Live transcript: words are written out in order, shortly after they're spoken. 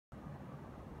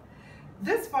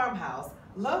This farmhouse,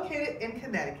 located in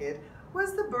Connecticut,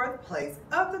 was the birthplace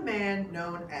of the man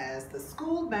known as the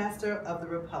Schoolmaster of the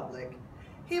Republic.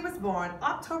 He was born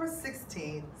October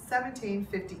 16,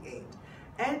 1758,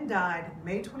 and died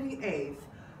May 28,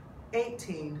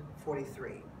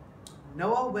 1843.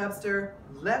 Noah Webster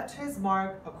left his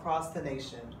mark across the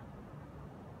nation.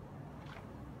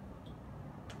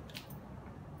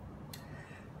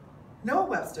 Noah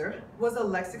Webster was a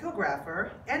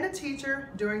lexicographer and a teacher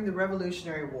during the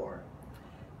Revolutionary War.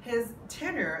 His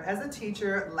tenure as a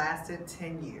teacher lasted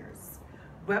 10 years.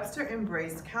 Webster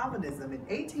embraced Calvinism in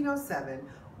 1807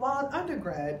 while an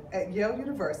undergrad at Yale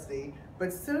University,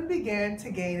 but soon began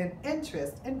to gain an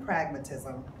interest in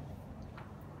pragmatism.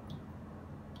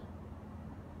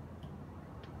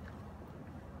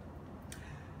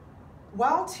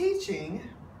 While teaching,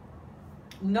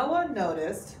 Noah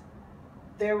noticed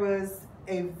there was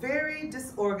a very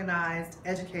disorganized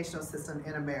educational system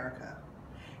in America,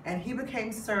 and he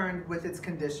became concerned with its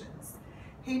conditions.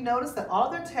 He noticed that all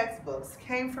their textbooks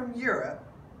came from Europe,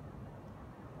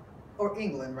 or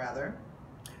England rather,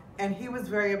 and he was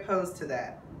very opposed to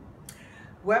that.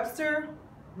 Webster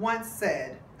once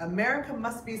said, "America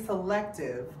must be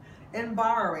selective in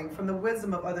borrowing from the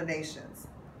wisdom of other nations.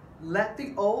 Let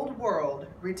the old world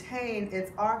retain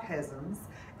its archaisms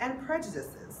and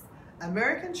prejudices.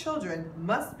 American children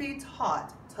must be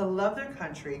taught to love their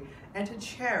country and to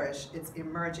cherish its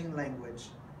emerging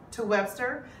language." To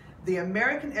Webster, the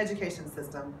American education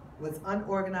system was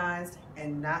unorganized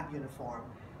and not uniform,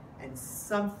 and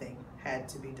something had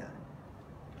to be done.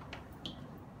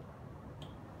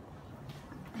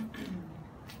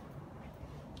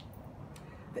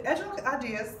 The educational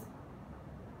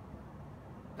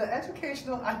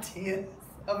ideas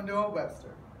of Noah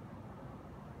Webster.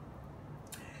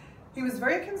 He was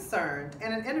very concerned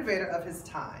and an innovator of his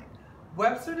time.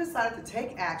 Webster decided to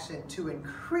take action to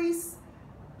increase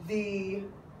the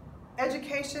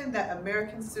education that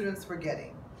American students were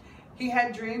getting. He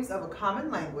had dreams of a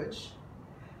common language.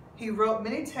 He wrote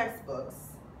many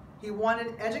textbooks. He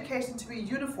wanted education to be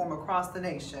uniform across the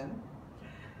nation.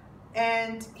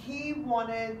 And he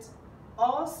wanted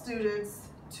all students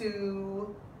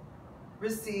to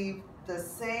receive the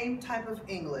same type of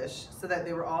English so that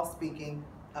they were all speaking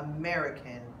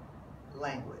American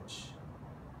language.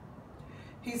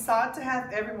 He sought to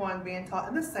have everyone being taught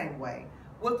in the same way,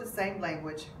 with the same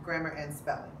language, grammar, and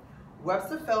spelling.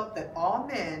 Webster felt that all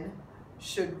men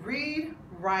should read,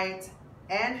 write,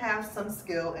 and have some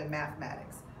skill in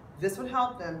mathematics. This would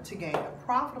help them to gain a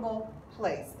profitable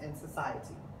place in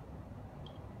society.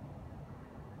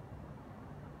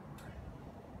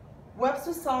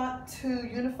 Webster sought to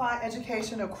unify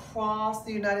education across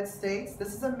the United States.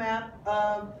 This is a map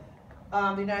of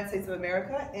the United States of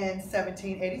America in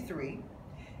 1783.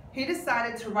 He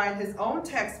decided to write his own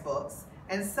textbooks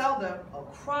and sell them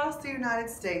across the United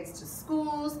States to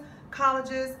schools,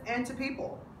 colleges, and to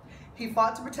people. He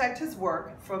fought to protect his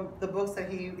work from the books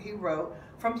that he wrote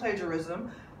from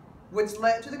plagiarism, which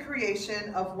led to the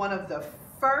creation of one of the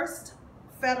first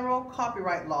federal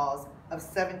copyright laws of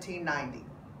 1790.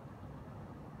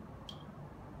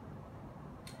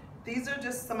 These are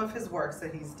just some of his works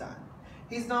that he's done.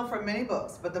 He's known for many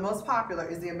books, but the most popular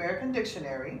is the American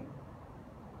Dictionary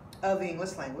of the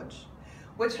English Language,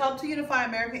 which helped to unify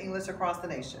American English across the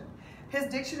nation. His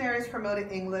dictionaries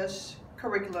promoted English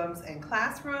curriculums in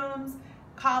classrooms,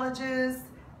 colleges,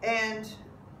 and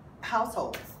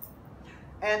households.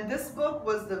 And this book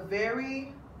was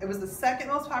it was the second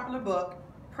most popular book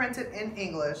printed in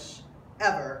English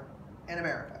ever in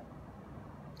America.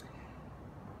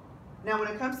 Now, when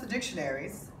it comes to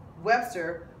dictionaries,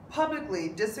 Webster publicly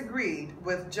disagreed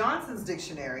with Johnson's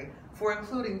dictionary for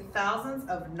including thousands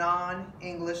of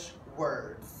non-English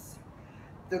words.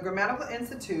 The Grammatical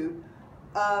Institute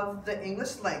of the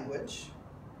English Language,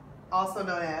 also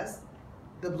known as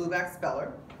the Blueback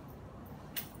Speller,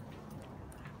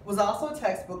 was also a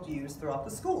textbook used throughout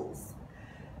the schools.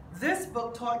 This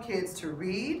book taught kids to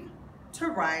read, to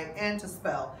write, and to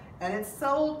spell, and it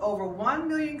sold over 1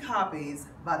 million copies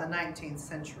by the 19th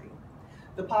century.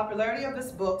 The popularity of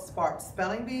this book sparked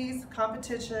spelling bees,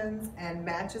 competitions, and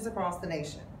matches across the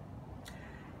nation.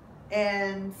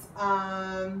 And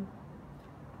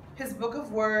his Book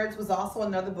of Words was also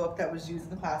another book that was used in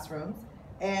the classrooms,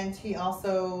 and he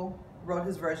also wrote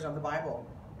his version of the Bible.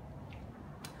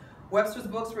 Webster's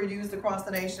books were used across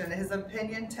the nation, and in his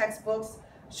opinion, textbooks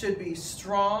should be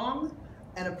strong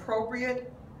and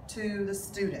appropriate to the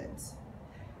students.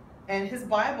 And his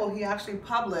Bible he actually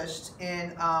published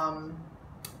in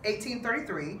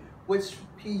 1833, which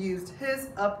he used his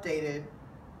updated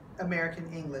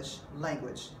American English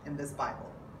language in this Bible.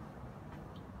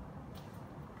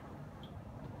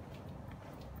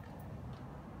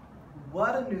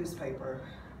 What a newspaper.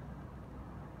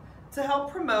 To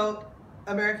help promote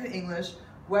American English,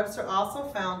 Webster also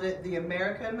founded the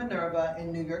American Minerva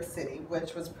in New York City,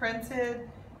 which was printed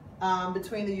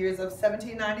between the years of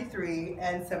 1793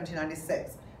 and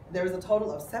 1796. There was a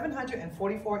total of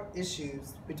 744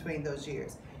 issues between those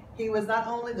years. He was not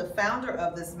only the founder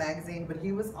of this magazine, but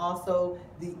he was also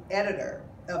the editor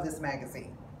of this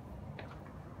magazine.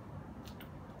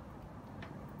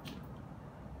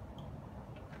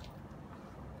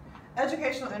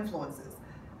 Educational influences.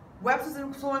 Webster's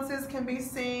influences can be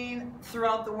seen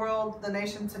throughout the world, the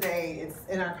nation today. It's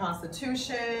in our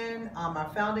Constitution, our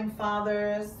founding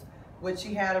fathers, which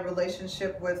he had a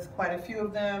relationship with quite a few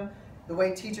of them, the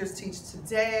way teachers teach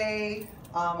today,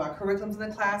 our curriculums in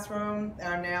the classroom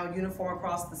are now uniform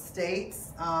across the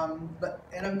states, but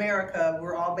in America,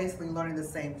 we're all basically learning the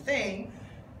same thing,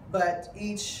 but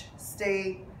each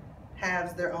state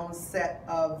has their own set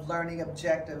of learning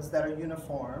objectives that are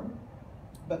uniform,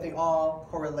 but they all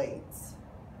correlate.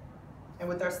 And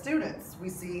with our students, we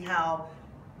see how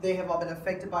they have all been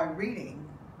affected by reading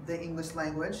the English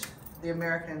language, the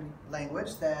American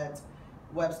language that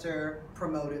Webster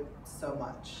promoted so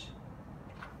much.